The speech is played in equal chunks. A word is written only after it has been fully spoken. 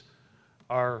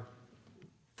our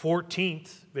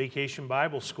 14th Vacation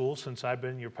Bible School since I've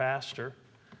been your pastor.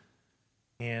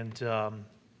 And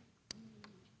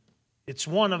it's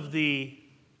one of the,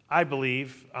 I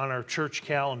believe, on our church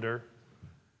calendar,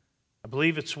 I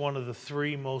believe it's one of the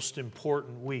 3 most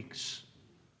important weeks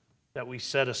that we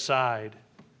set aside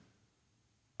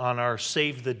on our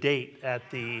save the date at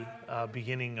the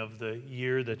beginning of the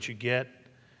year that you get.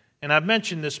 And I've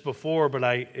mentioned this before, but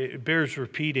it bears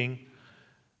repeating.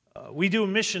 We do a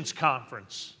missions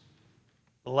conference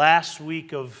the last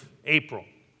week of April.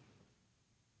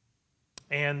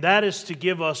 And that is to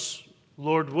give us,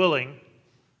 Lord willing,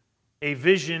 a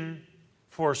vision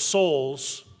for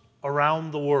souls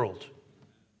around the world.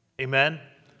 Amen?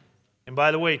 And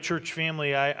by the way, church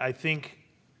family, I think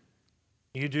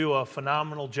you do a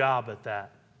phenomenal job at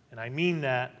that. And I mean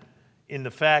that in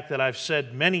the fact that I've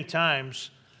said many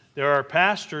times, there are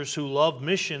pastors who love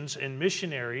missions and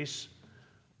missionaries,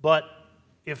 but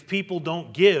if people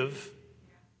don't give,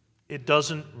 it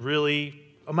doesn't really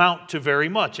amount to very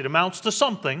much. It amounts to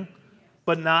something,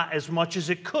 but not as much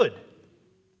as it could.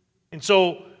 And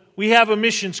so we have a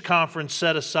missions conference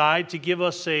set aside to give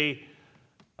us a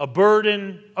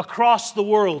burden across the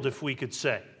world, if we could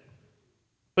say.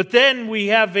 But then we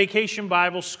have Vacation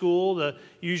Bible School,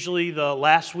 usually the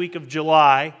last week of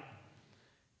July,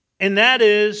 and that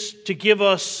is to give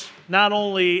us not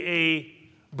only a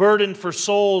burden for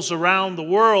souls around the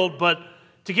world, but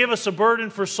to give us a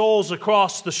burden for souls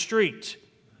across the street.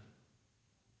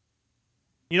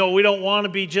 You know, we don't want to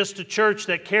be just a church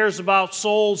that cares about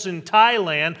souls in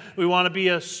Thailand. We want to be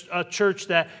a church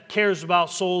that cares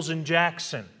about souls in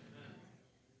Jackson.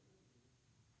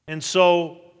 And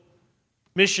so,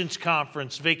 missions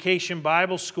conference, Vacation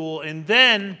Bible School, and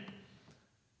then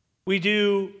we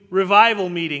do revival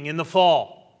meeting in the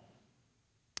fall.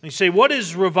 And you say, what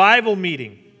is revival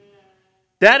meeting?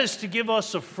 That is to give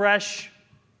us a fresh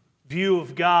view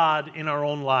of God in our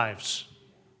own lives.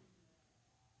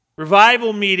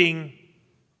 Revival meeting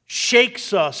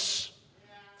shakes us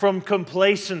from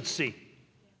complacency,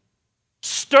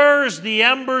 stirs the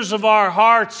embers of our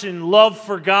hearts in love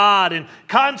for God and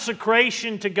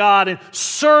consecration to God and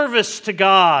service to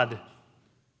God.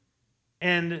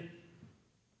 And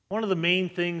one of the main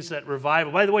things that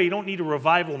revival, by the way, you don't need a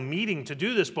revival meeting to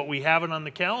do this, but we have it on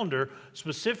the calendar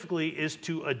specifically, is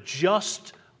to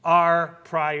adjust our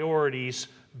priorities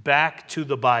back to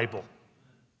the Bible,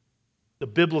 the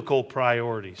biblical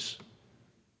priorities.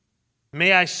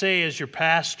 May I say, as your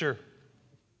pastor,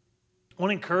 I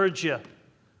want to encourage you,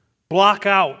 block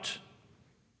out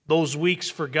those weeks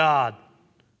for God.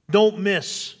 Don't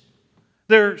miss.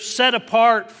 They're set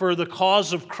apart for the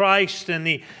cause of Christ and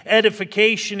the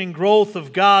edification and growth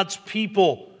of God's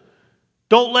people.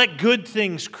 Don't let good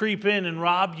things creep in and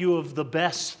rob you of the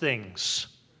best things.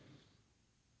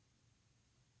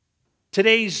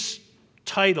 Today's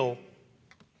title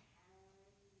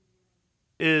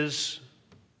is,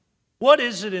 what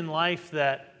is it in life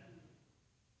that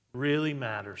really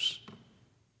matters?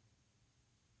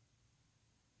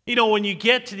 You know, when you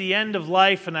get to the end of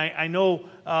life, and I know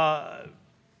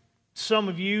some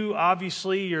of you,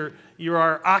 obviously, you're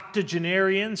our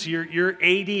octogenarians, you're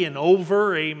 80 and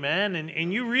over, amen,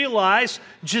 and you realize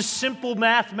just simple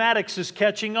mathematics is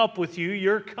catching up with you.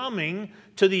 You're coming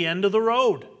to the end of the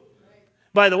road.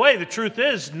 By the way, the truth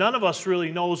is, none of us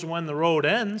really knows when the road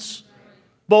ends.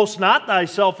 Boast not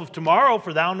thyself of tomorrow,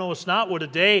 for thou knowest not what a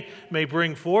day may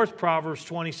bring forth. Proverbs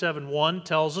 27:1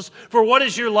 tells us, for what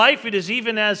is your life? It is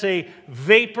even as a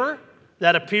vapor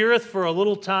that appeareth for a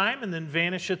little time and then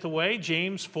vanisheth away.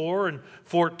 James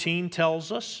 4:14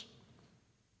 tells us.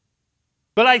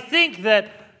 But I think that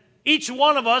each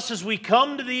one of us, as we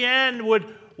come to the end, would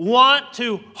want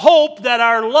to hope that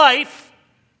our life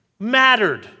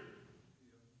mattered.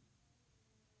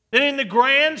 That in the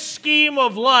grand scheme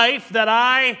of life, that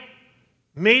I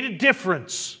made a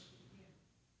difference.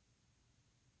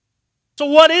 So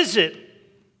what is it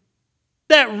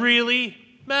that really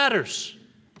matters?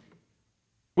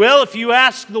 Well, if you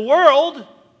ask the world,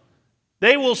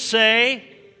 they will say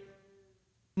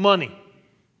money.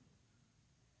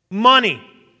 Money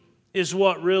is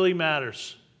what really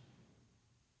matters.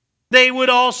 They would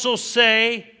also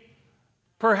say,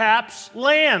 perhaps,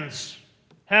 lands,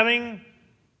 having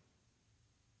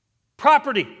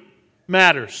property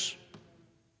matters.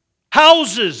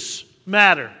 Houses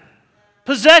matter.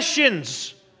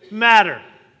 Possessions matter.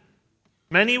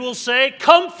 Many will say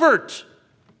comfort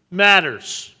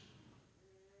matters.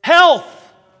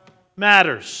 Health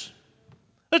matters.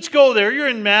 Let's go there. You're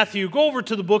in Matthew. Go over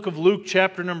to the book of Luke,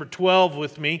 chapter number 12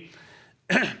 with me.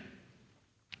 And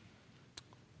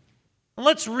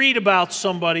let's read about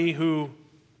somebody who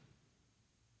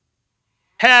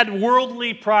had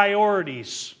worldly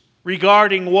priorities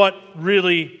regarding what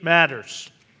really matters.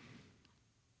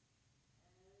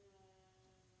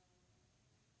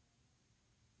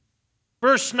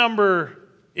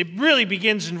 It really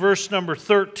begins in verse number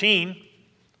 13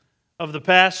 of the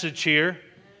passage here.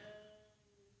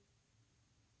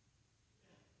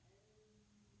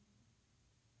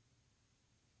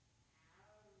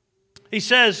 He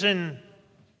says in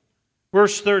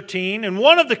verse 13, "And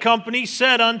one of the company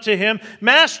said unto him,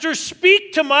 Master,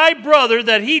 speak to my brother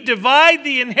that he divide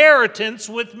the inheritance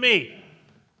with me."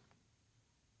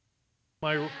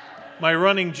 My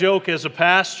running joke as a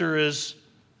pastor is,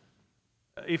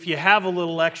 if you have a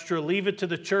little extra, leave it to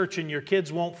the church and your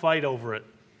kids won't fight over it.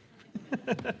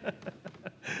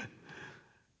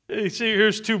 You see,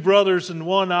 here's two brothers, and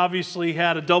one obviously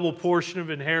had a double portion of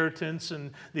inheritance,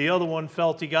 and the other one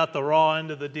felt he got the raw end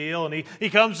of the deal. And he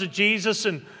comes to Jesus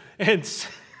and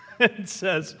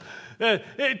says,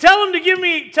 "Tell him to give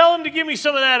me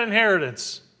some of that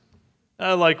inheritance."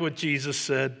 I like what Jesus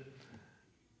said.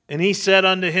 And he said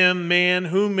unto him, "Man,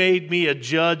 who made me a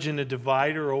judge and a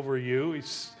divider over you?"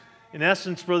 In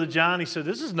essence, Brother John, he said,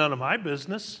 "This is none of my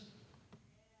business."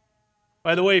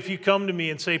 By the way, if you come to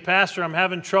me and say, "Pastor, I'm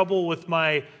having trouble with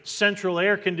my central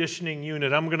air conditioning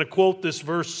unit," I'm going to quote this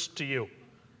verse to you.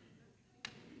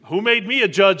 Who made me a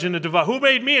judge and a divider? Who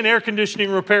made me an air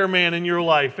conditioning repairman in your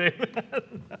life?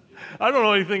 Amen. I don't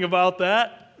know anything about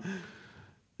that.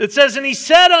 It says, "And he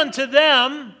said unto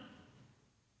them,"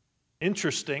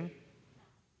 interesting.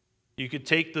 You could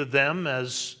take the them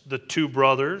as the two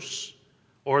brothers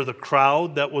or the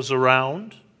crowd that was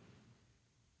around.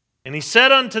 "And he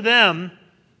said unto them,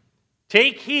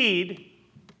 Take heed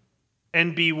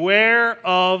and beware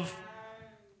of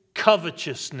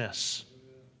covetousness.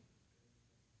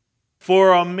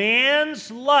 For a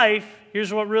man's life,"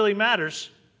 here's what really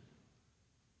matters,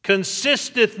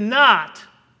 "consisteth not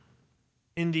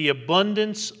in the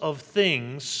abundance of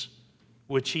things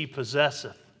which he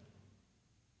possesseth.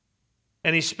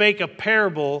 And he spake a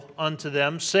parable unto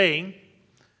them, saying,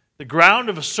 The ground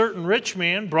of a certain rich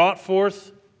man brought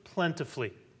forth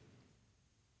plentifully.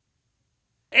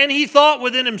 And he thought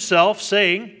within himself,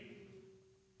 saying,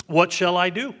 What shall I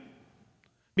do?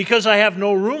 Because I have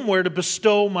no room where to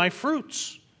bestow my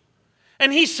fruits.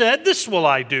 And he said, This will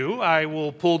I do. I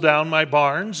will pull down my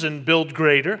barns and build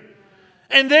greater.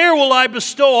 And there will I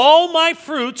bestow all my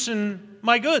fruits and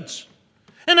my goods.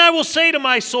 And I will say to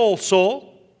my soul,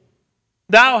 Soul,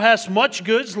 thou hast much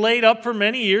goods laid up for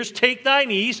many years. Take thine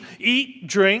ease, eat,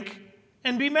 drink,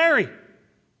 and be merry.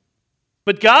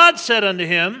 But God said unto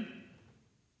him,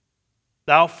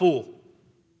 Thou fool,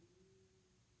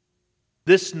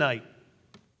 this night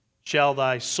shall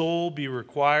thy soul be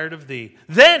required of thee.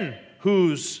 Then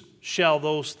whose shall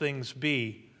those things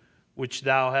be which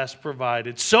thou hast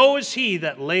provided? So is he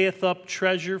that layeth up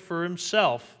treasure for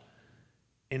himself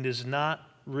and is not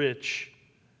rich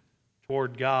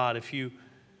toward God." If you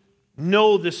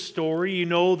know this story, you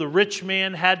know the rich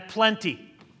man had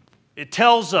plenty. It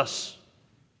tells us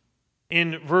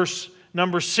in verse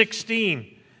number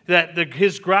 16 that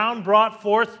his ground brought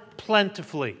forth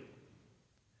plentifully.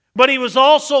 But he was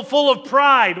also full of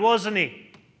pride, wasn't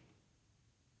he?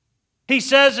 He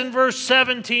says in verse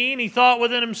 17, he thought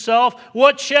within himself,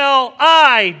 What shall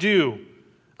I do?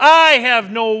 I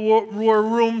have no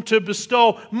room to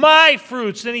bestow my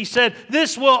fruits. Then he said,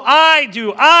 This will I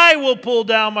do. I will pull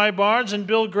down my barns and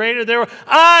build greater. There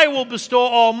I will bestow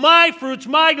all my fruits,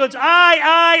 my goods.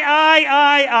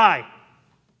 I.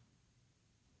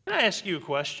 Can I ask you a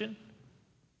question?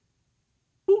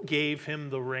 Who gave him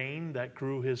the rain that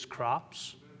grew his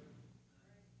crops?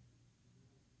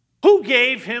 Who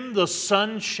gave him the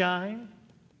sunshine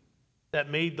that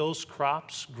made those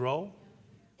crops grow?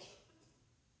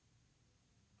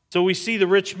 So we see the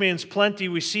rich man's plenty.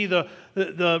 We see the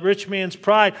rich man's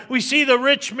pride. We see the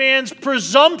rich man's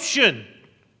presumption.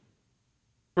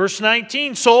 Verse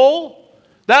 19, Soul,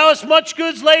 thou hast much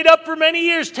goods laid up for many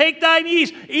years. Take thine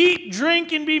ease. Eat,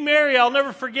 drink, and be merry. I'll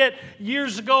never forget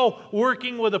years ago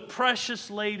working with a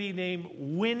precious lady named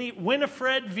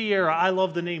Winifred Vieira. I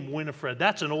love the name Winifred.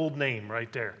 That's an old name right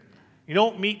there. You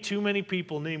don't meet too many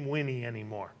people named Winnie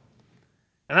anymore.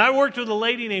 And I worked with a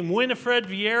lady named Winifred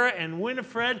Vieira, and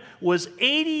Winifred was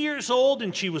 80 years old,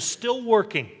 and she was still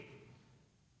working.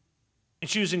 And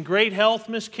she was in great health,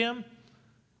 Miss Kim.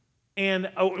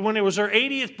 And when it was her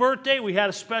 80th birthday, we had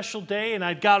a special day, and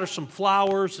I got her some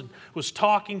flowers and was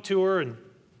talking to her. And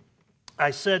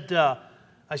I said,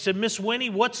 Miss Winnie,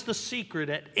 what's the secret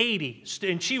at 80?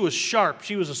 And she was sharp.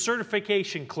 She was a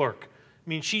certification clerk. I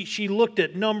mean, she looked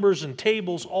at numbers and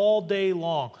tables all day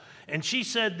long. And she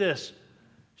said this.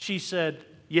 She said,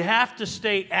 you have to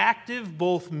stay active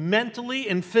both mentally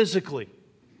and physically.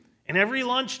 And every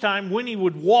lunchtime, Winnie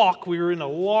would walk. We were in a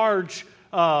large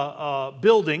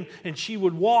building, and she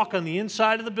would walk on the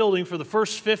inside of the building for the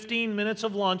first 15 minutes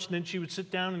of lunch, and then she would sit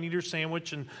down and eat her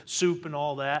sandwich and soup and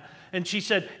all that. And she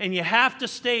said, and you have to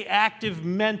stay active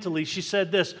mentally. She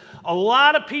said this, a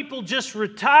lot of people just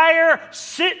retire,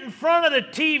 sit in front of the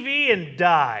TV, and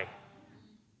die.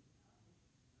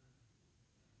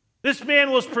 This man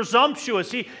was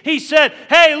presumptuous. He said,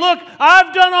 hey, look,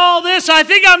 I've done all this. I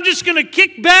think I'm just going to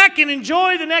kick back and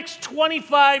enjoy the next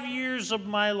 25 years of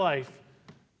my life.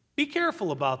 Be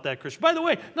careful about that, Christian. By the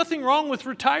way, nothing wrong with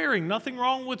retiring, nothing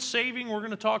wrong with saving. We're going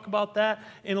to talk about that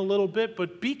in a little bit,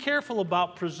 but be careful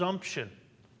about presumption.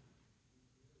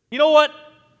 You know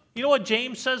what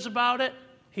James says about it?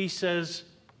 He says,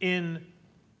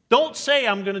 don't say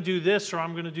I'm going to do this or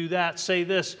I'm going to do that. Say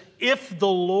this, if the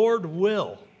Lord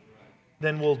will,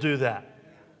 then we'll do that.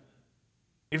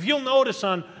 If you'll notice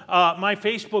on my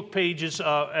Facebook pages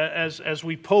as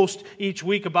we post each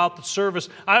week about the service,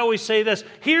 I always say this,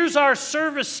 here's our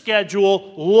service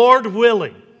schedule, Lord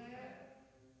willing.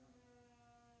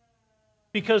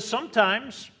 Because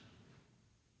sometimes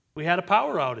we had a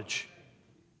power outage.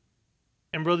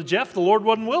 And Brother Jeff, the Lord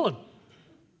wasn't willing.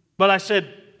 But I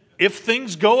said, if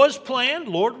things go as planned,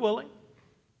 Lord willing.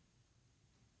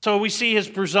 So we see his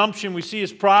presumption, we see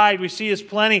his pride, we see his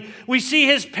plenty, we see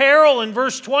his peril in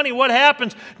verse 20. What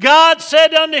happens? God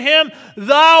said unto him,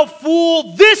 thou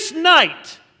fool, this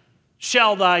night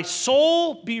shall thy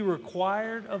soul be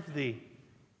required of thee.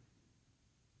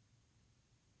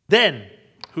 Then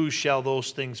whose shall those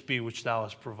things be which thou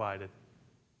hast provided?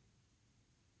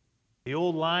 The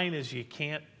old line is you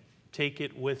can't take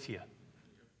it with you.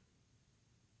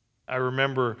 I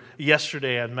remember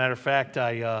yesterday, as a matter of fact,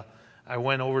 I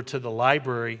went over to the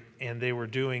library, and they were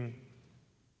doing,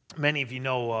 many of you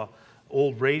know,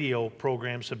 old radio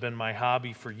programs have been my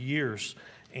hobby for years,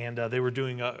 and they were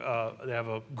doing, they have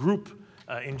a group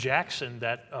in Jackson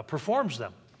that performs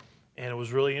them. And it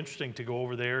was really interesting to go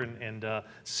over there and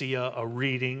see a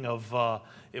reading of,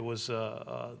 it was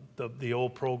the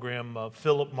old program,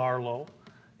 Philip Marlowe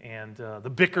and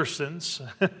the Bickersons.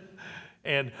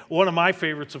 And one of my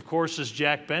favorites, of course, is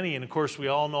Jack Benny. And, of course, we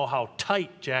all know how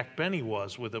tight Jack Benny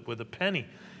was with a penny.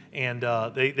 And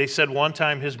they said one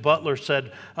time his butler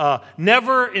said,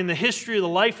 never in the history of the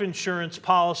life insurance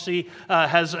policy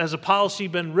has a policy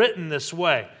been written this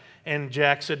way. And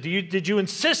Jack said, did you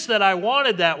insist that I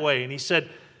wanted that way? And he said,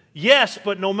 yes,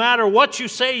 but no matter what you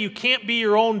say, you can't be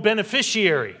your own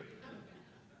beneficiary.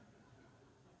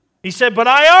 He said, but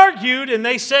I argued, and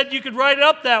they said you could write it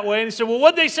up that way. And he said, well,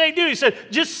 what'd they say do? He said,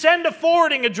 just send a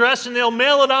forwarding address and they'll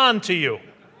mail it on to you.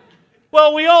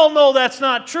 Well, we all know that's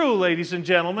not true, ladies and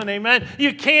gentlemen, amen?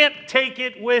 You can't take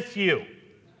it with you.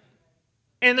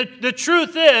 And the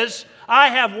truth is, I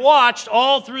have watched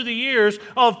all through the years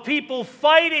of people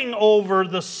fighting over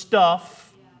the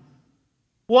stuff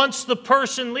once the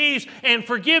person leaves, and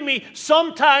forgive me,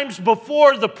 sometimes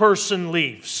before the person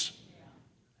leaves.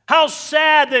 How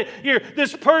sad that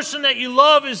this person that you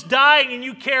love is dying and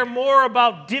you care more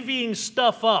about divvying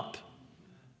stuff up.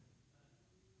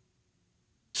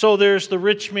 So there's the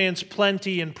rich man's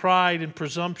plenty and pride and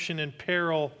presumption and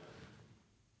peril.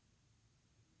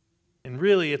 And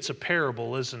really it's a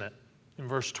parable, isn't it? In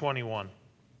verse 21.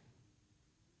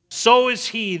 So is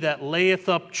he that layeth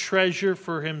up treasure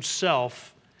for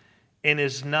himself and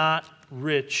is not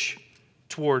rich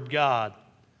toward God.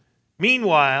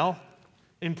 Meanwhile,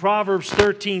 in Proverbs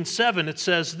 13:7, it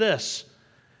says this,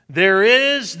 there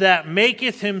is that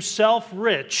maketh himself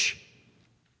rich,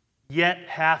 yet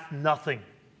hath nothing.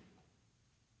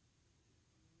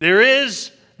 There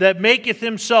is that maketh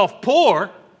himself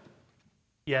poor,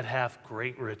 yet hath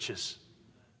great riches.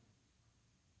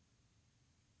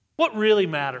 What really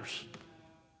matters?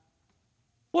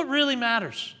 What really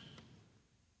matters?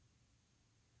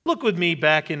 Look with me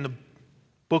back in the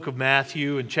book of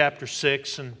Matthew in chapter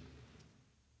 6, and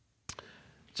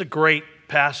it's a great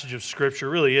passage of Scripture.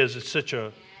 It really is. It's such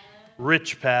a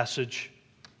rich passage.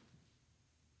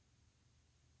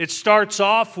 It starts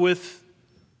off with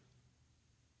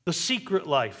the secret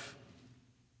life.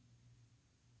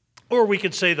 Or we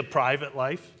could say the private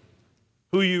life.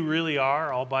 Who you really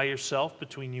are all by yourself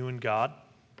between you and God.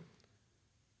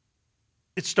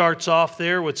 It starts off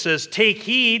there where it says, take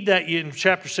heed that you, in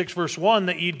chapter 6, verse 1,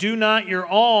 that you do not your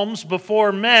alms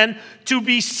before men to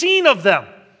be seen of them.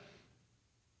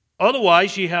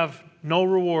 Otherwise, ye have no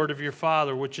reward of your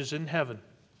Father which is in heaven.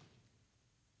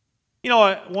 You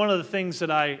know, one of the things that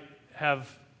I have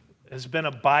has been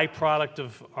a byproduct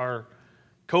of our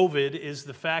COVID is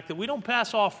the fact that we don't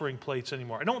pass offering plates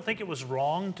anymore. I don't think it was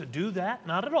wrong to do that,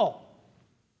 not at all.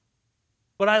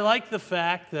 But I like the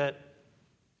fact that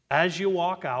as you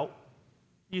walk out,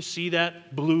 you see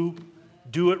that blue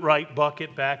Do It Right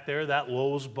bucket back there, that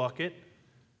Lowe's bucket,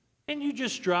 and you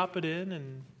just drop it in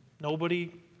and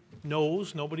nobody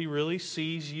knows, nobody really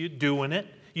sees you doing it.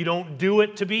 You don't do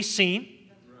it to be seen.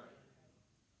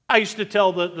 I used to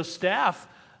tell the staff,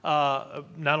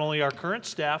 not only our current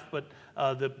staff, but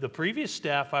the previous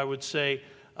staff, I would say,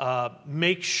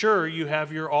 make sure you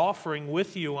have your offering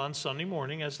with you on Sunday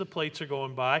morning as the plates are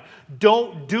going by.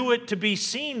 Don't do it to be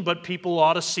seen, but people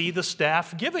ought to see the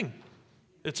staff giving.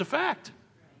 It's a fact.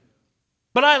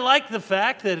 But I like the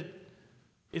fact that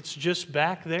it's just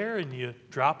back there and you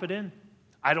drop it in.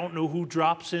 I don't know who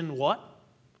drops in what.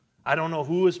 I don't know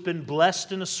who has been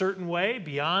blessed in a certain way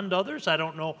beyond others. I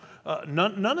don't know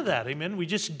none of that. Amen. We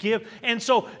just give. And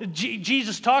so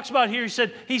Jesus talks about here,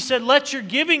 he said, let your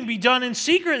giving be done in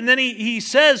secret. And then he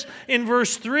says in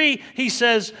verse 3, he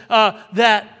says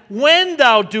that when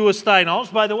thou doest thine alms,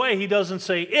 by the way, he doesn't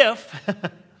say if.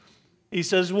 He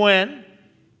says when.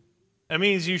 That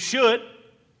means you should.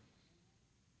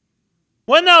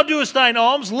 When thou doest thine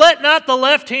alms, let not the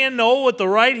left hand know what the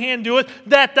right hand doeth,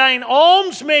 that thine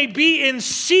alms may be in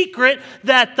secret,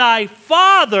 that thy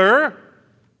Father,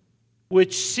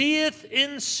 which seeth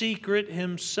in secret,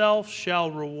 himself shall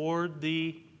reward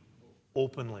thee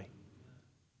openly.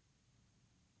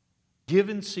 Give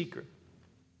in secret.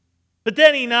 But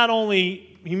then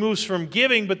he moves from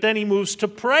giving, but then he moves to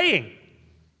praying.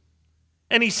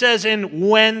 And he says, and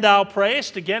when thou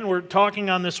prayest, again, we're talking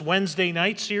on this Wednesday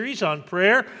night series on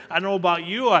prayer. I don't know about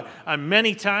you, I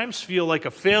many times feel like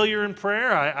a failure in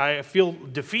prayer. I feel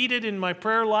defeated in my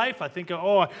prayer life. I think,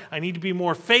 I need to be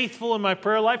more faithful in my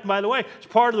prayer life. And by the way, it's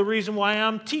part of the reason why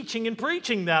I'm teaching and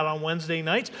preaching that on Wednesday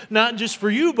nights, not just for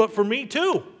you, but for me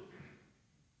too.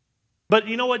 But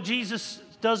you know what Jesus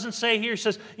doesn't say here? He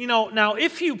says, now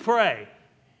if you pray,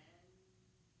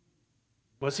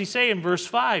 what's he say in verse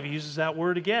 5? He uses that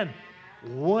word again.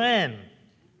 When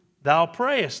thou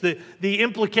prayest. The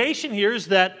implication here is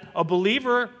that a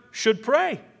believer should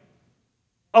pray.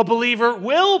 A believer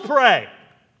will pray.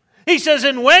 He says,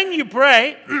 and when you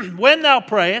pray, when thou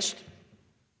prayest,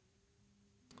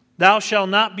 thou shalt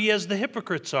not be as the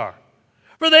hypocrites are.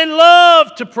 For they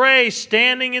love to pray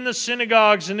standing in the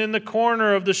synagogues and in the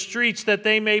corner of the streets, that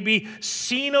they may be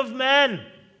seen of men.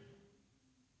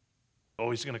 Oh,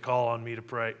 he's going to call on me to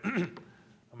pray. I'm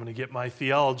going to get my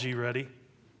theology ready.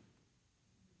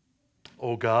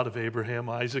 O God of Abraham,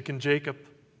 Isaac, and Jacob,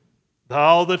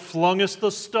 thou that flungest the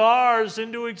stars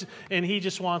into existence. And he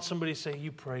just wants somebody to say,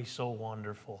 you pray so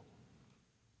wonderful.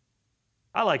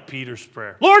 I like Peter's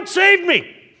prayer. Lord, save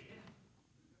me!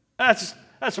 That's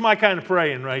my kind of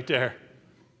praying right there.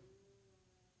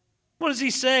 What does he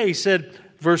say? He said,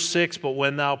 verse 6, but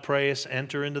when thou prayest,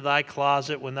 enter into thy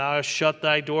closet. When thou hast shut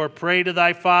thy door, pray to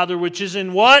thy Father which is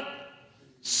in what?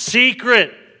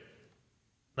 Secret.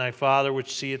 Thy Father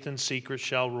which seeth in secret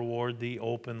shall reward thee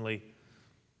openly.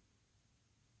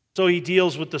 So he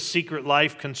deals with the secret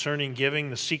life concerning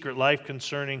giving, the secret life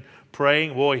concerning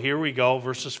praying. Boy, here we go,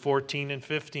 verses 14 and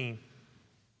 15.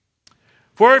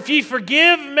 For if ye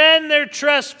forgive men their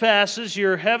trespasses,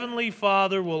 your heavenly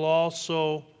Father will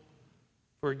also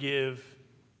forgive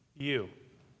you.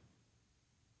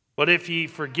 But if ye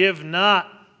forgive not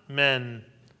men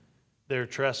their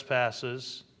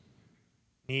trespasses,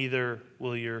 neither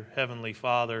will your heavenly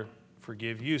Father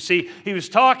forgive you. See, he was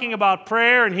talking about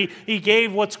prayer, and he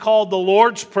gave what's called the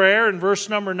Lord's Prayer in verse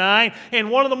number 9.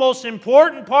 And one of the most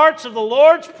important parts of the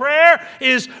Lord's Prayer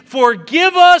is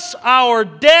forgive us our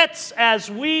debts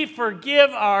as we forgive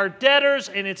our debtors.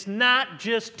 And it's not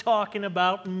just talking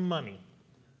about money.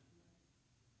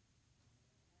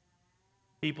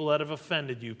 People that have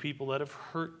offended you, people that have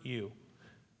hurt you,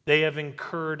 they have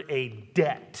incurred a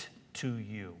debt to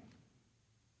you.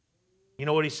 You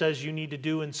know what he says you need to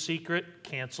do in secret?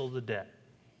 Cancel the debt.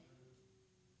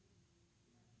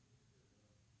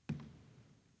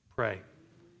 Pray.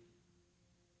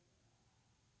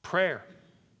 Prayer.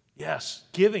 Yes.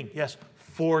 Giving. Yes.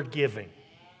 Forgiving.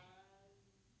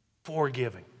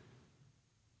 Forgiving.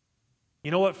 You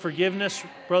know what forgiveness,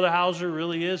 Brother Hauser,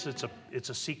 really is? It's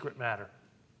a secret matter.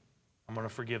 I'm going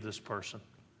to forgive this person.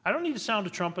 I don't need to sound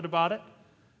a trumpet about it.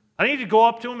 I need to go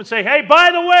up to him and say, hey,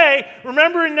 by the way,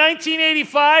 remember in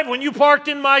 1985 when you parked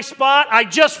in my spot? I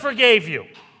just forgave you.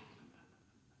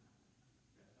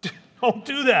 Don't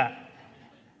do that.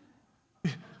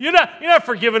 You're not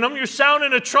forgiving them. You're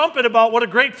sounding a trumpet about what a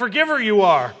great forgiver you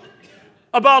are.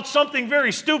 About something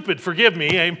very stupid. Forgive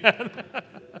me, amen.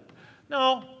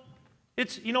 No.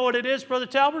 You know what it is, Brother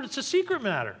Talbert? It's a secret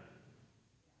matter.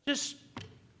 Just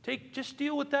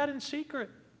deal with that in secret.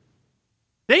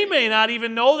 They may not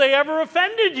even know they ever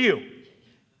offended you.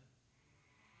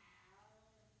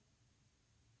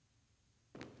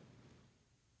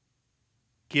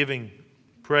 Giving,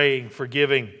 praying,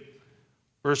 forgiving.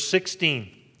 Verse 16,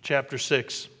 chapter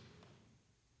 6.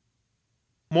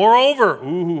 Moreover,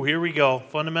 here we go.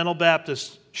 Fundamental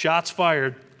Baptist, shots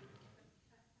fired.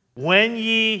 When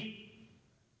ye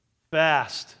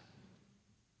fast.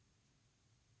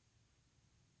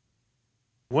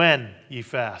 When ye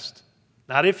fast.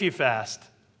 Not if you fast.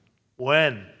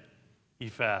 When ye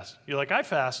fast. You're like, I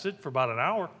fasted for about an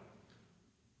hour.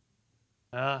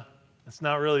 It's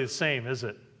not really the same, is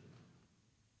it?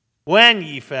 When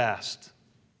ye fast.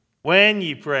 When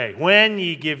ye pray. When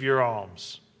ye give your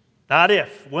alms. Not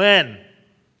if. When.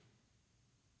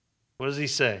 What does he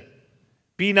say?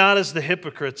 Be not as the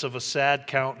hypocrites of a sad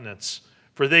countenance,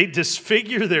 for they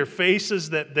disfigure their faces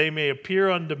that they may appear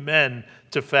unto men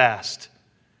to fast.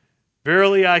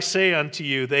 Verily I say unto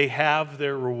you, they have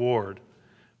their reward.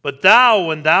 But thou,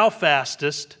 when thou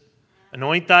fastest,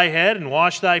 anoint thy head and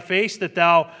wash thy face, that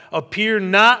thou appear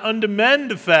not unto men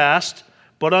to fast,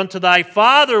 but unto thy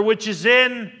Father which is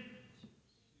in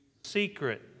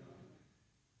secret.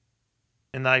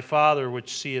 And thy Father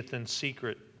which seeth in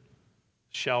secret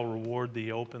shall reward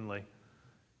thee openly.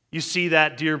 You see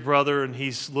that, dear brother, and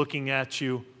he's looking at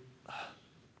you.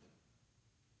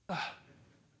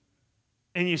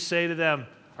 And you say to them,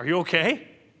 are you okay?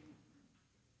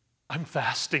 I'm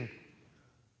fasting.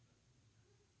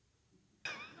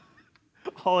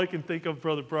 All I can think of,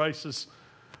 Brother Bryce, is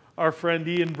our friend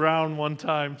Ian Brown one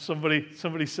time. Somebody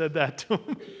said that to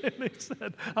him. And they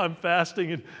said, I'm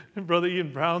fasting. And Brother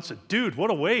Ian Brown said, dude,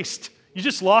 what a waste. You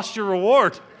just lost your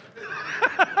reward.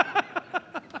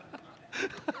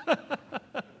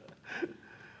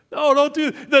 No, don't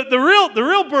do the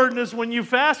real burden is when you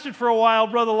fasted for a while,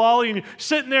 Brother Lolly, and you're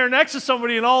sitting there next to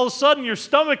somebody, and all of a sudden your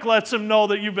stomach lets them know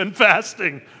that you've been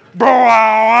fasting.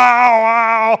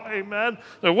 Wow, amen.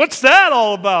 Now, what's that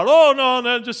all about? Oh,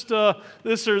 no, just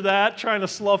this or that, trying to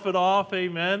slough it off,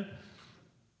 amen.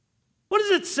 What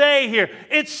does it say here?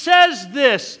 It says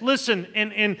this, listen,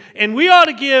 and we ought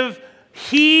to give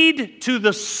heed to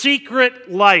the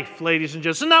secret life, ladies and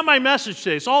gentlemen. This is not my message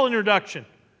today. It's all introduction.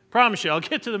 Promise you, I'll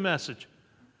get to the message.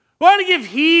 We ought to give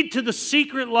heed to the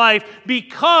secret life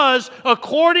because,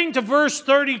 according to verse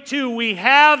 32, we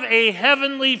have a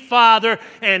heavenly Father,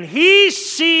 and He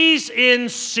sees in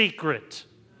secret.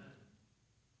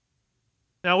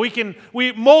 Now,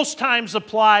 we most times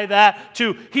apply that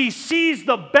to He sees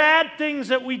the bad things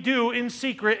that we do in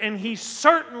secret, and He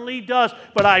certainly does.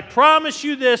 But I promise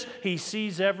you this, He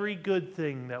sees every good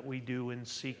thing that we do in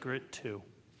secret too.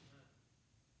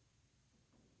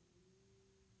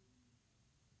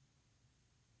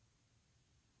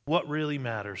 What really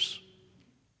matters?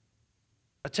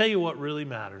 I tell you what really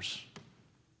matters.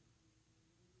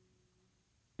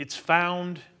 It's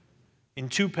found in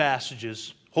two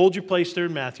passages. Hold your place there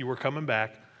in Matthew. We're coming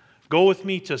back. Go with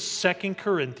me to 2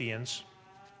 Corinthians.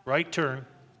 Right turn.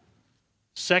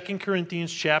 2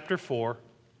 Corinthians chapter 4.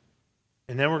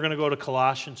 And then we're going to go to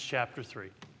Colossians chapter 3.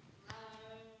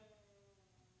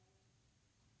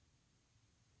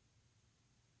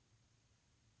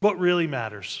 What really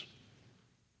matters?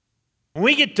 When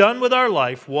we get done with our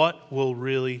life, what will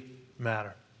really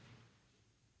matter?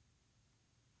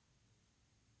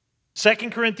 2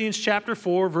 Corinthians chapter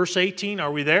 4, verse 18.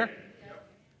 Are we there?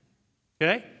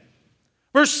 Okay.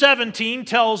 Verse 17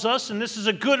 tells us, and this is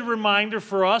a good reminder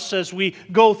for us as we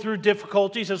go through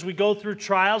difficulties, as we go through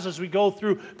trials, as we go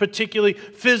through particularly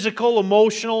physical,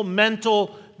 emotional,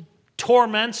 mental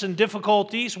torments and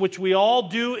difficulties, which we all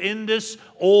do in this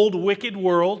old, wicked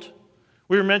world.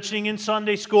 We were mentioning in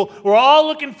Sunday school, we're all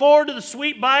looking forward to the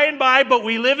sweet by and by, but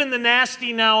we live in the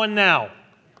nasty now and now.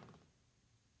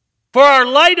 For our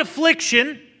light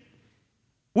affliction,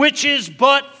 which is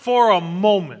but for a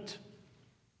moment.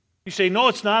 You say, no,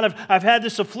 it's not. I've had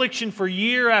this affliction for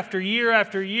year after year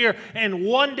after year, and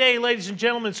one day, ladies and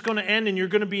gentlemen, it's going to end, and you're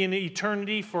going to be in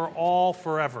eternity for all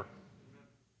forever.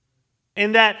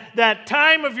 And that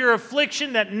time of your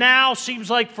affliction that now seems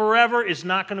like forever is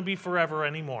not going to be forever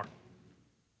anymore.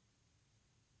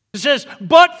 It says,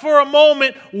 but for a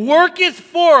moment worketh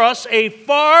for us a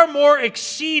far more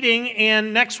exceeding,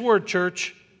 and next word,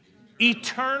 church,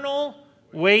 eternal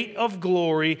weight of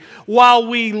glory, while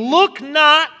we look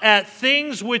not at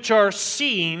things which are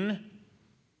seen,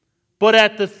 but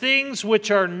at the things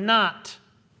which are not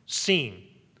seen.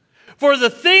 For the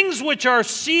things which are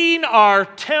seen are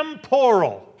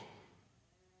temporal,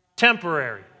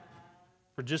 temporary.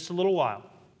 for just a little while.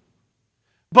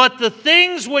 But the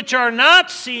things which are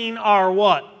not seen are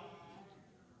what?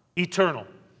 Eternal.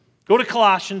 Go to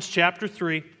Colossians chapter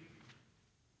 3.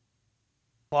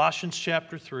 Colossians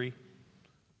chapter 3.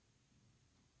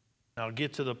 Now I'll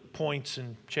get to the points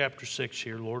in chapter 6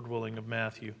 here, Lord willing, of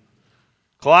Matthew.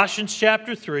 Colossians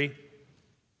chapter 3,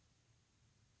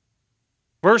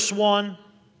 verse 1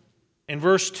 and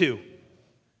verse 2.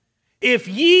 If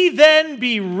ye then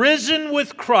be risen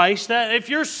with Christ, that if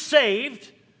you're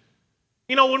saved,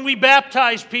 when we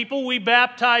baptize people, we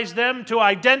baptize them to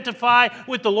identify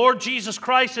with the Lord Jesus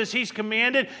Christ as He's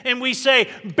commanded, and we say,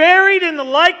 buried in the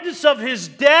likeness of His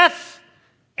death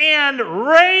and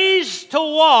raised to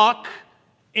walk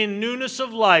in newness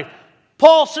of life.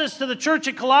 Paul says to the church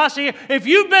at Colossae, if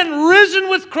you've been risen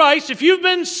with Christ, if you've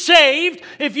been saved,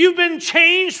 if you've been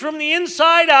changed from the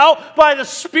inside out by the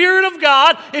Spirit of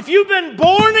God, if you've been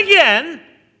born again,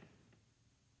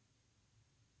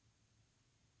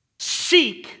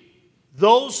 seek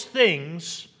those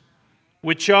things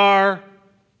which are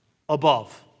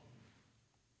above,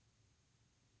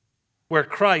 where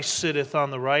Christ sitteth on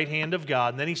the right hand of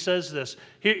God. And then he says this,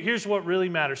 here's what really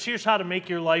matters. Here's how to make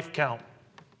your life count.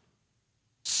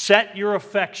 Set your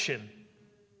affection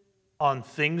on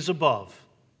things above,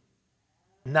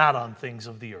 not on things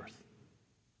of the earth.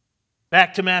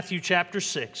 Back to Matthew chapter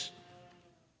 6.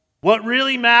 What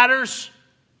really matters?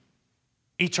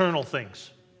 Eternal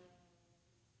things.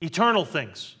 Eternal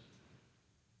things.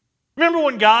 Remember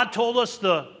when God told us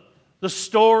the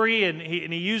story, and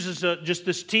he uses just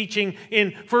this teaching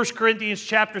in 1 Corinthians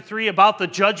chapter 3 about the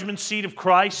judgment seat of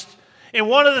Christ? And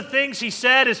one of the things he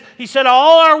said is,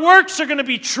 all our works are going to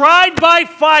be tried by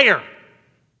fire.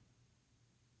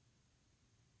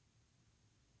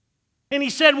 And he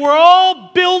said, we're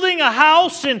all building a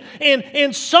house,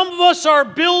 and some of us are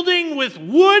building with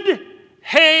wood,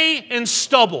 hay, and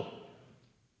stubble.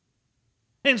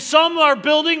 And some are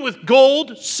building with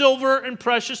gold, silver, and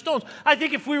precious stones. I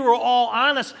think if we were all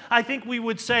honest, I think we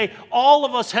would say all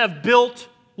of us have built,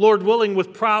 Lord willing,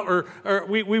 with proud, or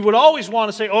we would always want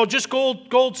to say, just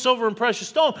gold, silver, and precious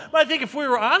stone. But I think if we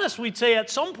were honest, we'd say at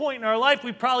some point in our life,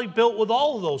 we probably built with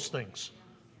all of those things.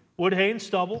 Wood, hay, and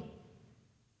stubble.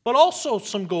 But also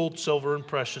some gold, silver, and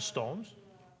precious stones.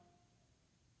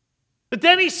 But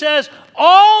then he says,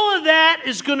 all of that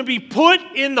is going to be put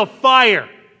in the fire.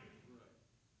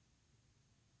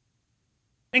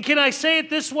 And can I say it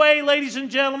this way, ladies and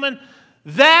gentlemen?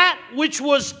 That which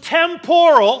was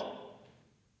temporal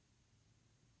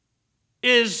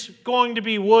is going to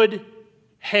be wood,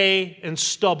 hay, and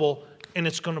stubble, and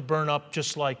it's going to burn up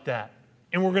just like that.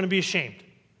 And we're going to be ashamed.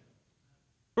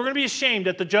 We're going to be ashamed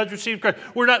at the judgment seat of Christ.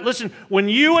 Listen, when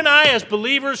you and I as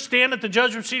believers stand at the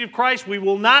judgment seat of Christ, we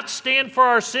will not stand for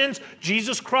our sins.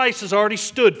 Jesus Christ has already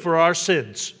stood for our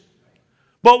sins.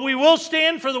 But we will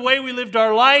stand for the way we lived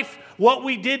our life, what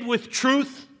we did with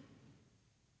truth.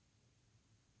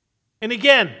 And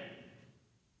again,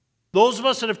 those of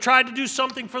us that have tried to do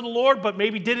something for the Lord, but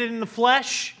maybe did it in the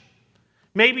flesh,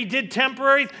 maybe did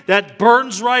temporary, that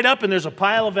burns right up and there's a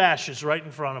pile of ashes right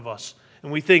in front of us.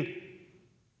 And we think,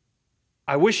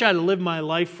 I wish I'd lived my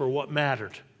life for what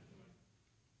mattered.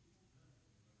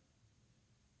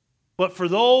 But for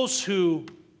those who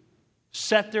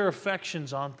set their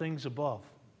affections on things above,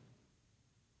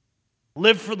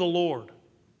 live for the Lord,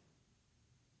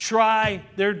 try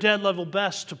their dead level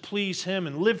best to please Him,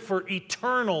 and live for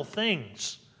eternal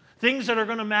things, things that are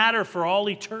going to matter for all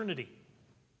eternity.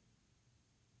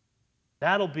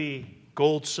 That'll be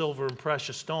gold, silver, and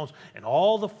precious stones. And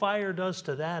all the fire does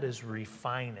to that is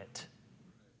refine it.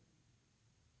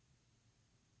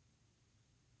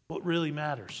 What really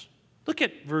matters? Look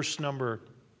at verse number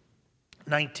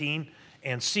 19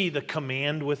 and see the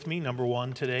command with me. Number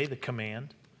one today, the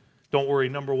command. Don't worry,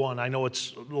 number one, I know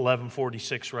it's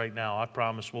 11:46 right now. I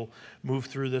promise we'll move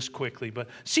through this quickly. But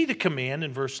see the command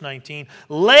in verse 19.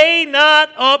 Lay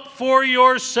not up for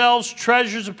yourselves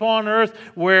treasures upon earth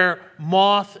where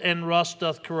moth and rust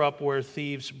doth corrupt, where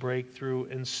thieves break through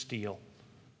and steal.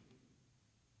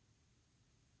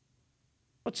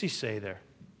 What's he say there?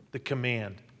 The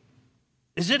command.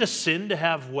 Is it a sin to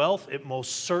have wealth? It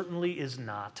most certainly is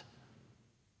not.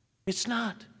 It's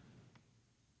not.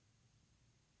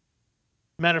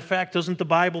 Matter of fact, doesn't the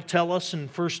Bible tell us in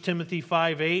 1 Timothy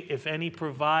 5:8, if any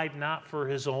provide not for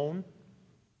his own,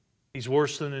 he's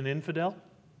worse than an infidel?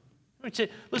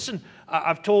 Listen,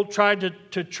 I've tried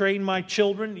to train my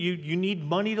children, you need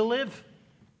money to live.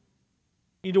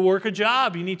 You need to work a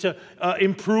job. You need to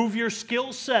improve your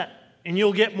skill set, and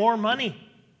you'll get more money.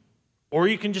 Or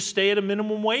you can just stay at a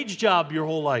minimum wage job your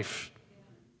whole life.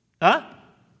 Huh?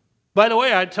 By the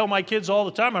way, I tell my kids all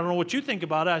the time, I don't know what you think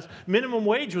about it, minimum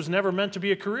wage was never meant to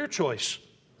be a career choice.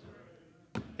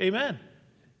 Amen.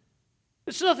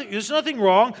 There's nothing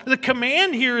wrong. The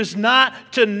command here is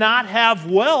not to not have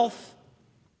wealth,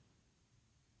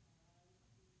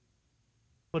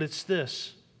 but it's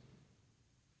this: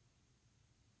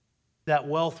 that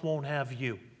wealth won't have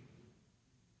you.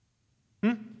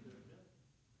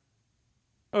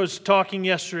 I was talking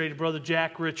yesterday to Brother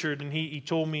Jack Richard, and he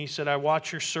told me, he said, I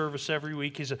watch your service every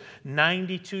week. He's a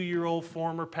 92-year-old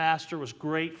former pastor, was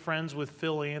great friends with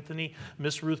Phil Anthony,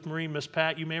 Miss Ruth Marie, Miss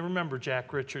Pat. You may remember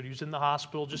Jack Richard. He was in the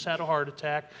hospital, just had a heart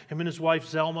attack. Him and his wife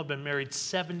Zelma been married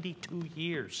 72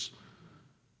 years. I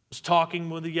was talking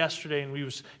with him yesterday,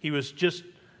 and he was just,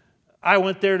 I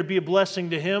went there to be a blessing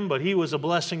to him, but he was a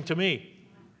blessing to me.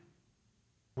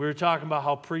 We were talking about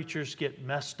how preachers get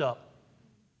messed up.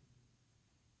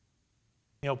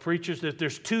 You know, preachers, if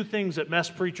there's two things that mess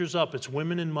preachers up, it's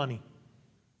women and money.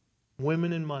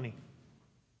 Women and money.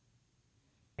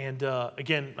 And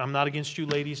again, I'm not against you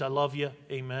ladies. I love you.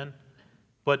 Amen.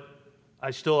 But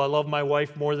I love my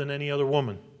wife more than any other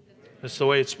woman. That's the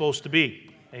way it's supposed to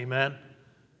be. Amen.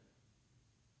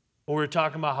 But we're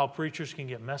talking about how preachers can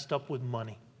get messed up with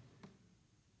money.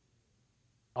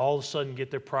 All of a sudden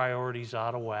get their priorities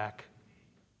out of whack.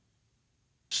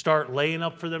 Start laying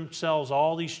up for themselves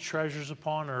all these treasures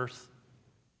upon earth.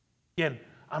 Again,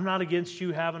 I'm not against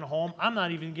you having a home. I'm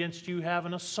not even against you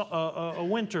having a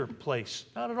winter place.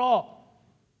 Not at all.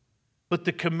 But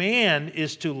the command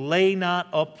is to lay not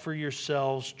up for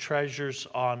yourselves treasures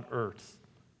on earth.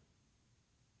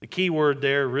 The key word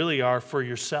there really are for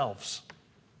yourselves.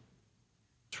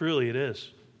 It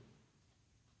is.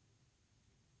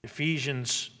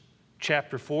 Ephesians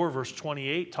chapter 4, verse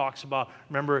 28 talks about,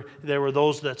 remember, there were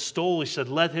those that stole. He said,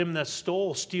 let him that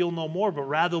stole steal no more, but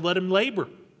rather let him labor,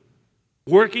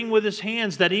 working with his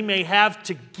hands that he may have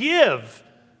to give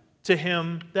to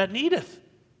him that needeth.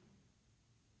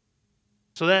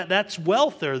 So that's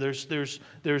wealth there.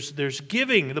 There's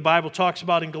giving. The Bible talks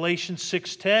about in Galatians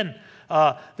 6:10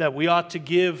 that we ought to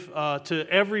give to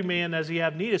every man as he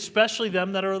have need, especially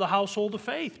them that are of the household of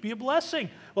faith. Be a blessing.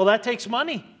 Well, that takes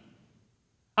money.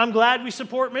 I'm glad we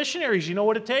support missionaries. You know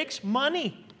what it takes?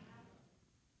 Money.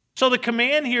 So the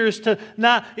command here is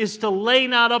to lay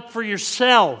not up for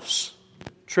yourselves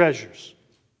treasures.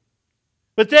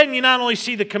 But then you not only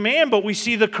see the command, but we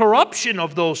see the corruption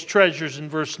of those treasures in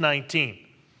verse 19.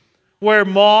 Where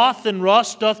moth and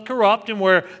rust doth corrupt, and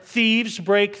where thieves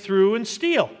break through and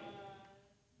steal.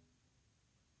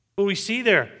 What we see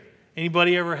there?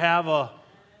 Anybody ever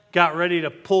got ready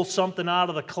to pull something out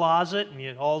of the closet,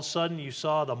 and all of a sudden you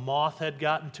saw the moth had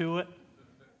gotten to it?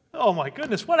 Oh my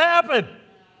goodness, what happened?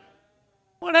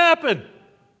 What happened?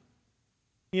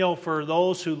 You know, for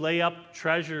those who lay up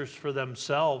treasures for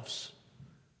themselves,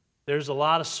 there's a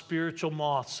lot of spiritual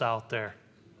moths out there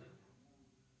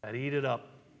that eat it up.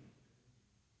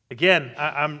 Again,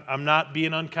 I'm not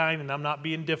being unkind and I'm not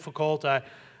being difficult.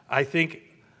 I think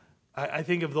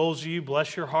of those of you,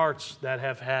 bless your hearts, that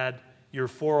have had your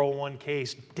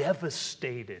 401ks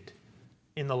devastated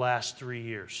in the last 3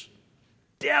 years.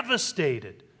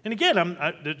 Devastated. And again,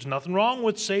 there's nothing wrong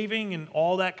with saving and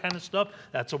all that kind of stuff.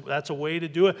 That's a way to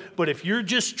do it. But if you're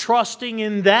just trusting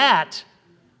in that,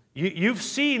 you've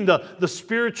seen the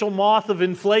spiritual moth of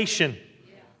inflation.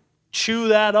 Chew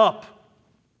that up.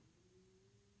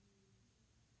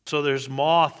 So there's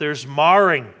moth, there's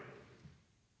marring.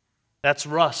 That's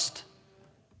rust.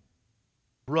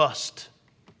 Rust.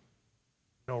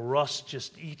 You know, rust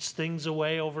just eats things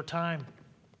away over time.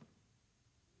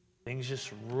 Things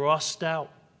just rust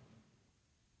out.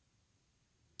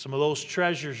 Some of those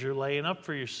treasures you're laying up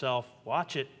for yourself,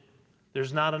 watch it.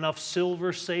 There's not enough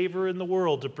silver saver in the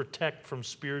world to protect from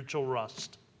spiritual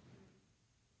rust.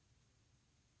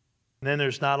 And then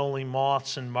there's not only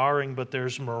moths and marring, but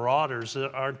there's marauders,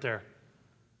 aren't there?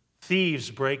 Thieves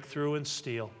break through and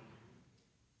steal.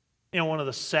 You know, one of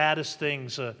the saddest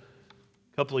things, a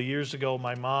couple of years ago,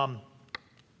 my mom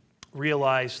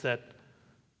realized that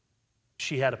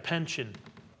she had a pension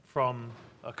from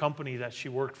a company that she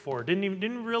worked for.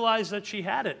 Didn't realize that she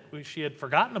had it. She had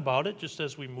forgotten about it just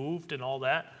as we moved and all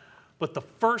that. But the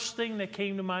first thing that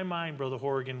came to my mind, Brother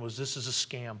Horrigan, was this is a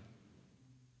scam.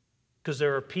 Because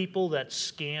there are people that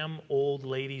scam old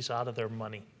ladies out of their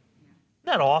money. Isn't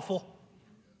that awful?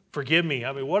 Forgive me.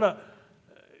 I mean,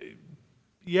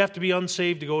 you have to be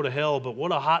unsaved to go to hell, but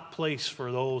what a hot place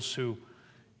for those who,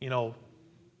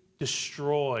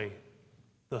 destroy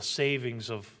the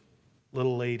savings of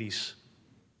little ladies.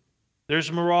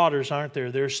 There's marauders, aren't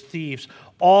there? There's thieves.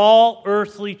 All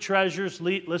earthly treasures,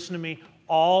 listen to me,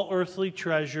 all earthly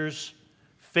treasures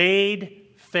fade,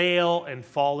 fail, and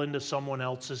fall into someone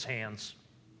else's hands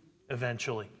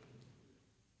eventually.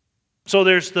 So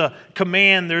there's the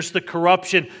command, there's the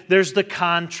corruption, there's the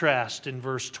contrast in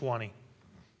verse 20.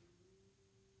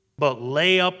 But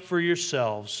lay up for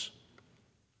yourselves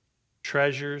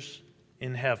treasures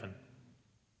in heaven,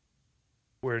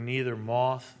 where neither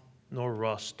moth nor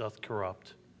rust doth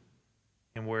corrupt,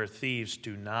 and where thieves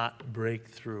do not break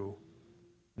through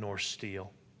nor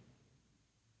steal.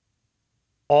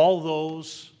 All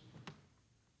those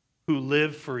who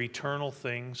live for eternal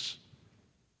things,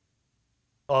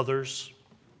 others,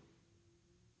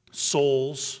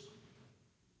 souls.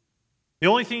 The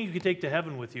only thing you can take to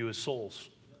heaven with you is souls.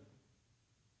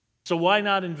 So why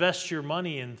not invest your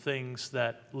money in things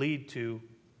that lead to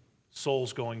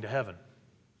souls going to heaven?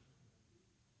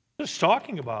 Just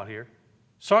talking about here.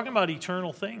 It's talking about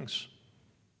eternal things.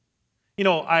 You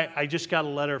know, I just got a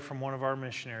letter from one of our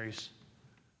missionaries,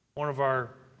 one of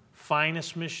our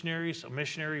finest missionaries, a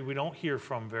missionary we don't hear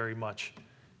from very much.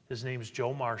 His name is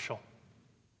Joe Marshall.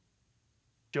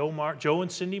 Joe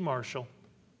and Cindy Marshall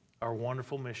are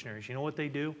wonderful missionaries. You know what they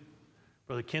do?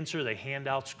 Brother Kinser, they hand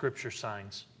out scripture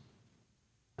signs.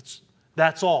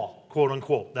 That's all, quote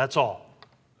unquote. That's all.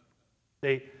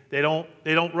 They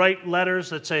don't write letters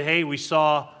that say, hey, we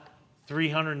saw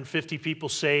 350 people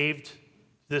saved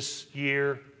this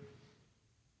year.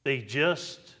 They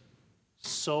just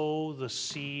sow the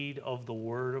seed of the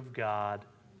Word of God,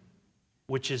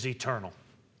 which is eternal.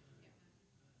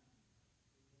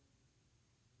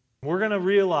 We're going to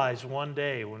realize one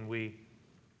day when we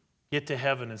get to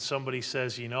heaven and somebody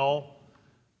says, you know,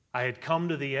 I had come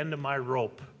to the end of my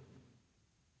rope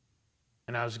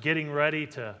and I was getting ready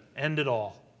to end it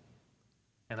all.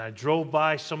 And I drove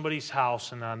by somebody's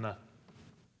house, and on the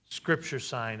scripture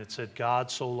sign it said,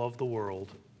 God so loved the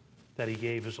world that he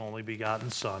gave his only begotten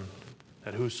Son,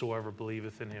 that whosoever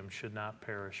believeth in him should not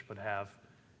perish but have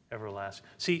everlasting.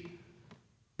 See,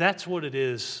 that's what it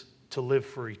is to live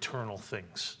for eternal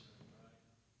things.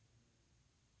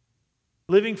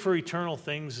 Living for eternal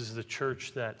things is the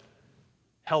church that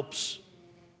helps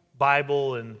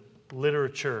Bible and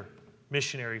literature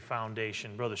missionary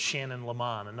foundation. Brother Shannon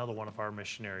Lamont, another one of our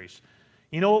missionaries.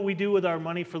 You know what we do with our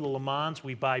money for the Lamonts?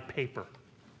 We buy paper. You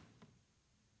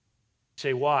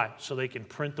say, why? So they can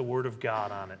print the Word of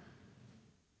God on it.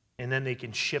 And then they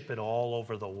can ship it all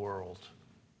over the world.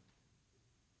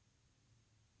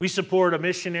 We support a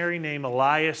missionary named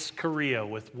Elias Correa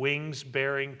with Wings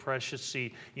Bearing Precious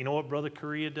Seed. You know what Brother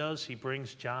Correa does? He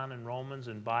brings John and Romans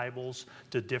and Bibles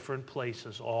to different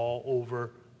places all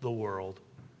over the world,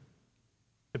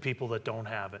 to people that don't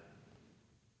have it.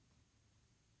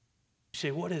 You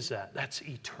say, what is that? That's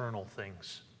eternal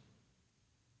things.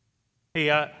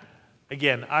 Hey,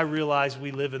 again, I realize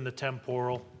we live in the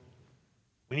temporal.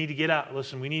 We need to get out.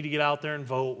 Listen, we need to get out there and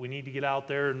vote. We need to get out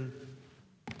there and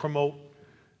promote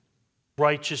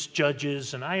righteous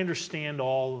judges, and I understand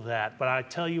all of that, but I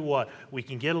tell you what, we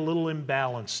can get a little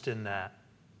imbalanced in that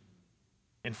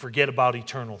and forget about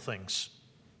eternal things.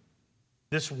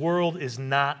 This world is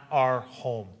not our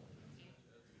home.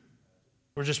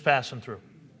 We're just passing through.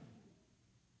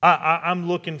 I'm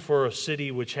looking for a city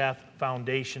which hath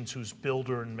foundations, whose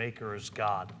builder and maker is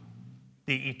God.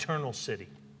 The eternal city.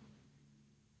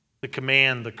 The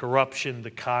command, the corruption, the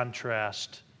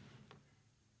contrast.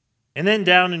 And then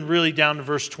down to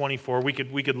verse 24, we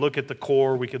could look at the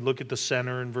core, we could look at the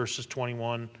center in verses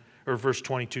 21, or verse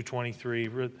 22, 23.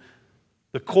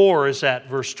 The core is at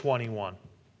verse 21.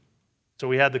 So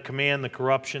we had the command, the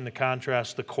corruption, the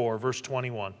contrast, the core. Verse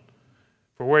 21.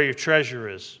 For where your treasure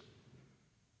is,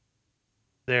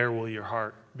 there will your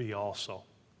heart be also.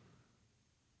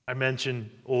 I mentioned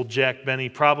old Jack Benny,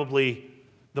 probably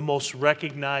the most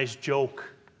recognized joke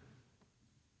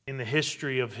in the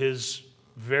history of his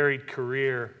varied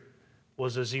career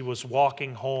was as he was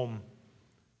walking home.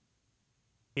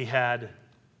 He had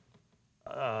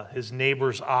his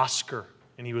neighbor's Oscar,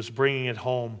 and he was bringing it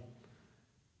home.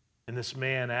 And this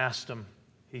man asked him,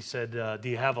 he said, do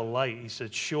you have a light? He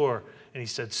said, sure. And he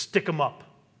said, stick 'em up.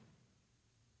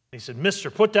 And he said, mister,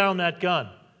 put down that gun.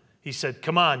 He said,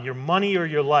 come on, your money or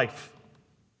your life?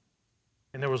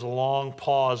 And there was a long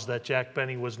pause that Jack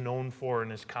Benny was known for in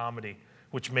his comedy,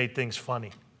 which made things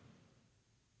funny.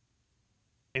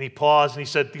 And he paused and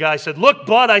he said, the guy said, look,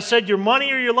 bud, I said your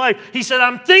money or your life. He said,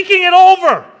 I'm thinking it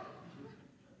over.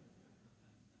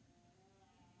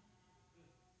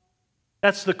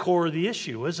 That's the core of the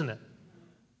issue, isn't it?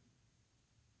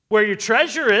 Where your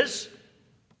treasure is,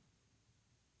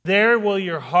 there will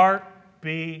your heart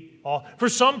be. For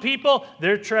some people,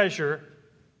 their treasure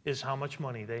is how much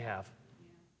money they have.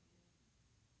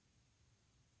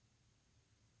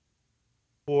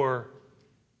 For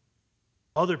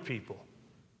other people,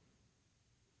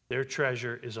 their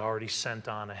treasure is already sent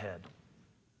on ahead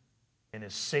and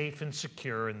is safe and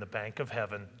secure in the bank of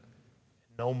heaven.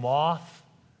 No moth,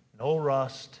 no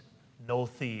rust, no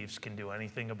thieves can do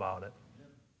anything about it.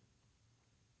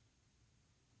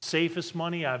 Safest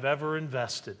money I've ever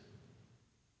invested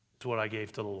is what I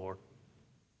gave to the Lord.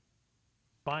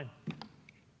 Fine.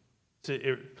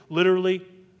 Literally,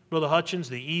 Brother Hutchins,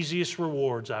 the easiest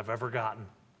rewards I've ever gotten.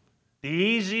 The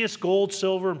easiest gold,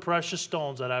 silver, and precious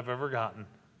stones that I've ever gotten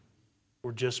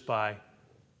were just by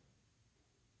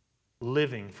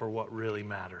living for what really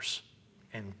matters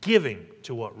and giving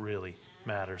to what really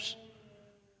matters.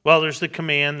 Well, there's the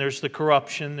command, there's the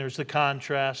corruption, there's the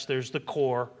contrast, there's the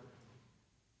core.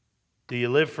 Do you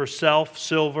live for self,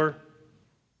 silver,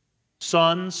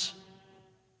 sons,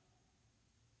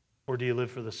 or do you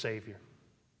live for the Savior?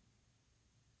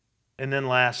 And then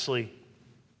lastly,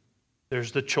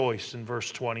 there's the choice in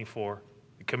verse 24.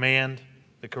 The command,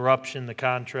 the corruption, the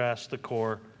contrast, the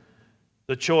core.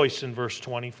 The choice in verse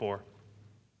 24.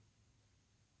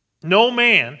 No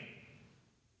man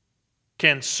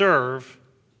can serve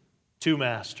two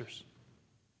masters.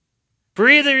 For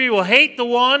either he will hate the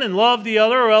one and love the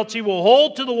other, or else he will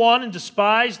hold to the one and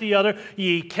despise the other.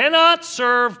 Ye cannot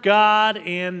serve God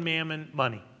and mammon,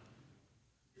 money.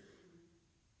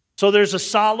 So there's a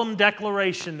solemn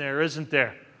declaration there, isn't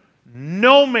there?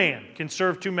 No man can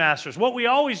serve two masters. What we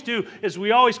always do is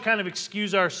we always kind of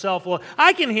excuse ourselves. Well,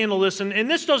 I can handle this, and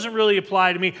this doesn't really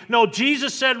apply to me. No,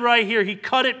 Jesus said right here, he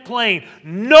cut it plain.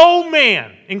 No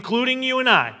man, including you and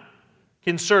I,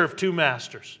 can serve two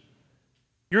masters.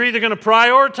 You're either going to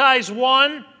prioritize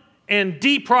one and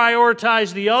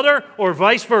deprioritize the other, or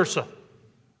vice versa.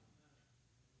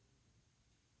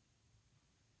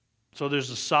 So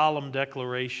there's a solemn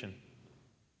declaration.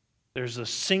 There's a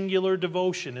singular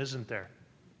devotion, isn't there?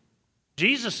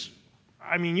 Jesus,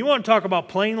 you want to talk about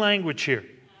plain language here.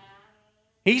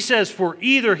 He says, for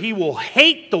either he will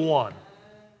hate the one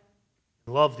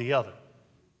and love the other,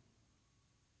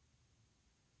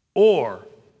 or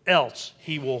else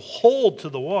he will hold to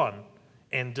the one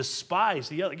and despise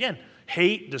the other. Again,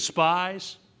 hate,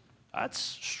 despise, that's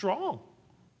strong.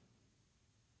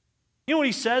 You know what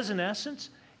he says in essence?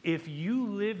 If you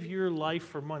live your life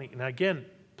for money, and again,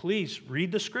 please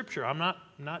read the scripture. I'm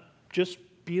not just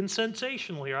being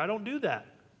sensational here. I don't do that.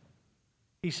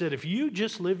 He said, if you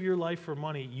just live your life for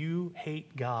money, you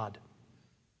hate God.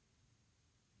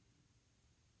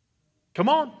 Come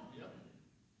on.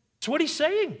 That's what he's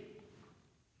saying.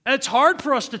 And it's hard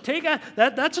for us to take.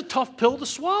 That's a tough pill to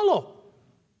swallow.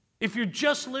 If you're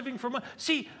just living for money.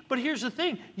 See, but here's the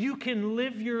thing. You can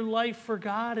live your life for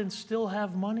God and still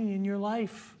have money in your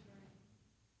life.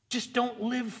 Just don't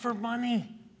live for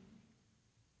money.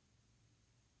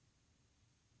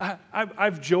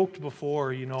 I've joked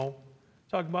before,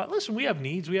 talking about, listen, we have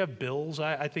needs, we have bills.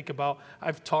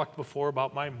 I've talked before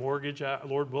about my mortgage.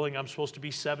 Lord willing, I'm supposed to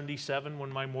be 77 when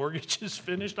my mortgage is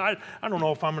finished. I don't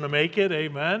know if I'm going to make it,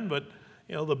 amen, but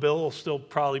the bill will still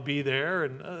probably be there,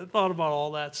 and I thought about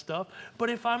all that stuff. But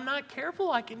if I'm not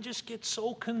careful, I can just get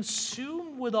so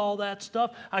consumed with all that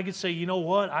stuff. I could say, you know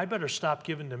what, I better stop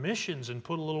giving to missions and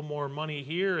put a little more money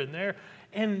here and there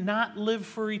and not live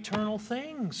for eternal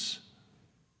things.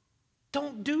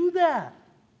 Don't do that.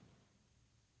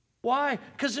 Why?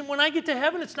 Because when I get to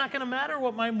heaven, it's not going to matter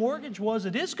what my mortgage was.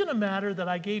 It is going to matter that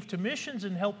I gave to missions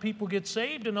and helped people get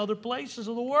saved in other places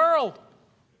of the world.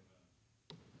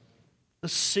 The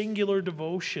singular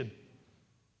devotion.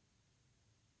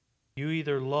 You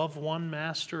either love one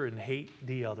master and hate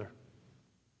the other.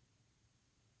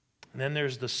 And then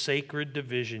there's the sacred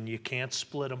division. You can't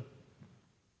split them.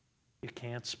 You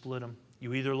can't split them.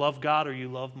 You either love God or you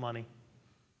love money.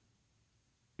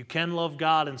 You can love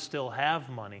God and still have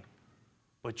money,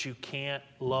 but you can't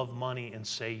love money and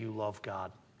say you love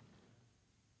God.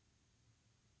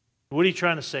 What are you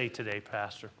trying to say today,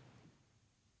 Pastor?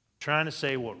 Trying to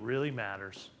say what really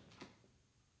matters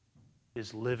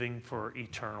is living for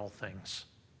eternal things.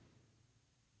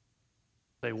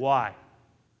 Say why?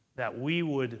 That we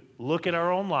would look at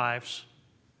our own lives,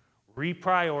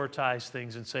 reprioritize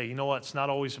things, and say, you know what, it's not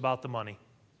always about the money.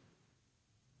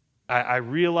 I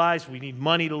realize we need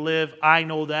money to live. I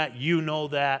know that. You know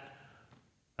that.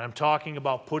 I'm talking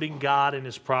about putting God in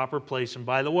his proper place. And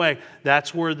by the way,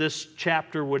 that's where this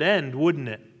chapter would end, wouldn't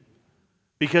it?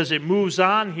 Because it moves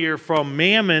on here from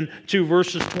mammon to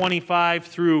verses 25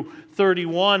 through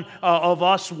 31 of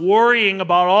us worrying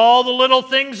about all the little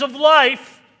things of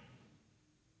life.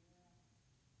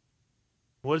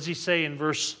 What does he say in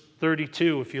verse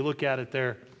 32, if you look at it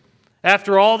there?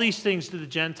 After all these things do the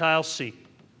Gentiles seek.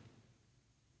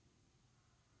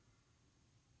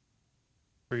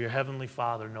 For your heavenly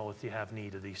Father knoweth you have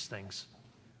need of these things.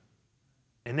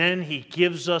 And then he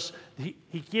gives us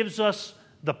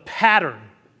the pattern.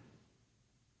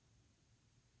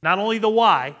 Not only the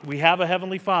why, we have a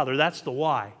heavenly Father, that's the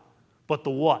why, but the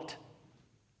what.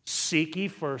 Seek ye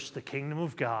first the kingdom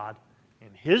of God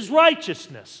and his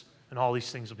righteousness, and all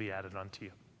these things will be added unto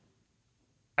you.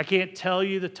 I can't tell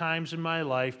you the times in my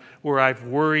life where I've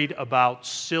worried about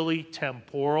silly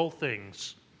temporal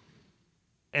things,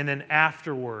 and then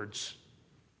afterwards,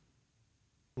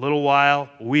 a little while,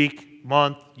 a week,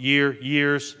 month, year,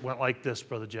 years, went like this,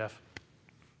 Brother Jeff.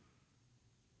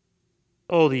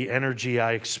 Oh, the energy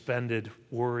I expended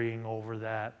worrying over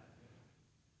that.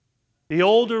 The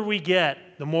older we get,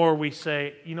 the more we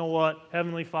say, you know what,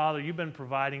 Heavenly Father, you've been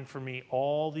providing for me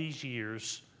all these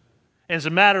years. And as a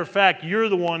matter of fact, you're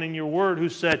the one in your word who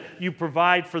said you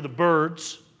provide for the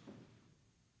birds.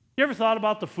 You ever thought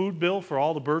about the food bill for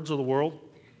all the birds of the world?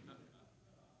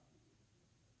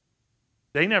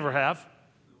 They never have.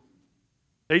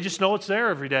 They just know it's there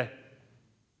every day.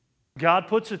 God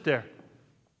puts it there.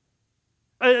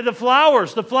 The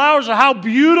flowers are how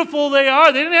beautiful they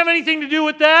are. They didn't have anything to do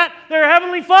with that. Their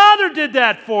Heavenly Father did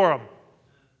that for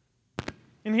them.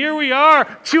 And here we are,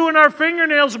 chewing our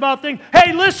fingernails about things.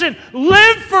 Hey, listen,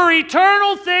 live for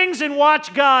eternal things and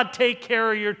watch God take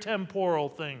care of your temporal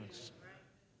things.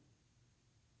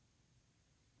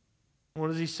 What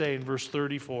does he say in verse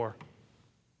 34?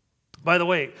 By the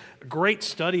way, a great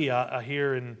study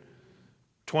here in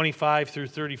 25 through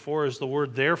 34 is the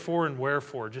word therefore and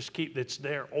wherefore. Just keep it's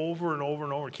there over and over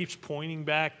and over. It keeps pointing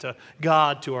back to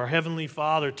God, to our Heavenly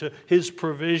Father, to his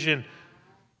provision.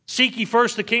 Seek ye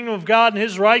first the kingdom of God and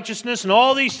his righteousness, and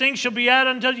all these things shall be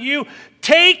added unto you.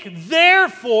 Take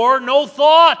therefore no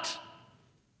thought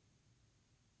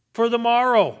for the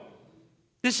morrow.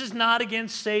 This is not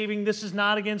against saving. This is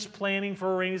not against planning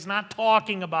for a rain. It's not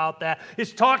talking about that.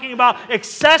 It's talking about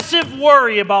excessive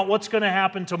worry about what's going to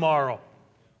happen tomorrow.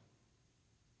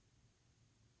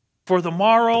 For the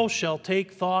morrow shall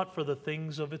take thought for the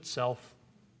things of itself.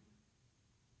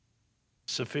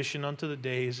 Sufficient unto the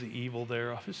day is the evil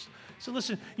thereof. So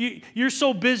listen, you're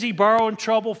so busy borrowing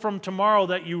trouble from tomorrow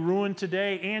that you ruin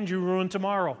today and you ruin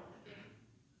tomorrow.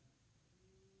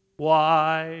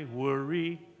 Why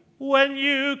worry when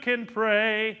you can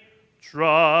pray?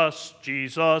 Trust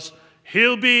Jesus,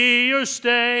 he'll be your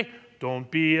stay. Don't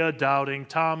be a doubting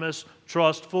Thomas.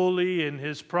 Trust fully in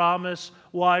his promise.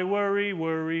 Why worry,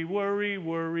 worry, worry,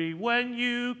 worry when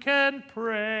you can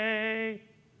pray?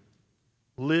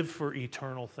 Live for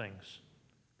eternal things,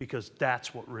 because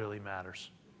that's what really matters.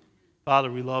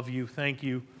 Father, we love you. Thank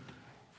you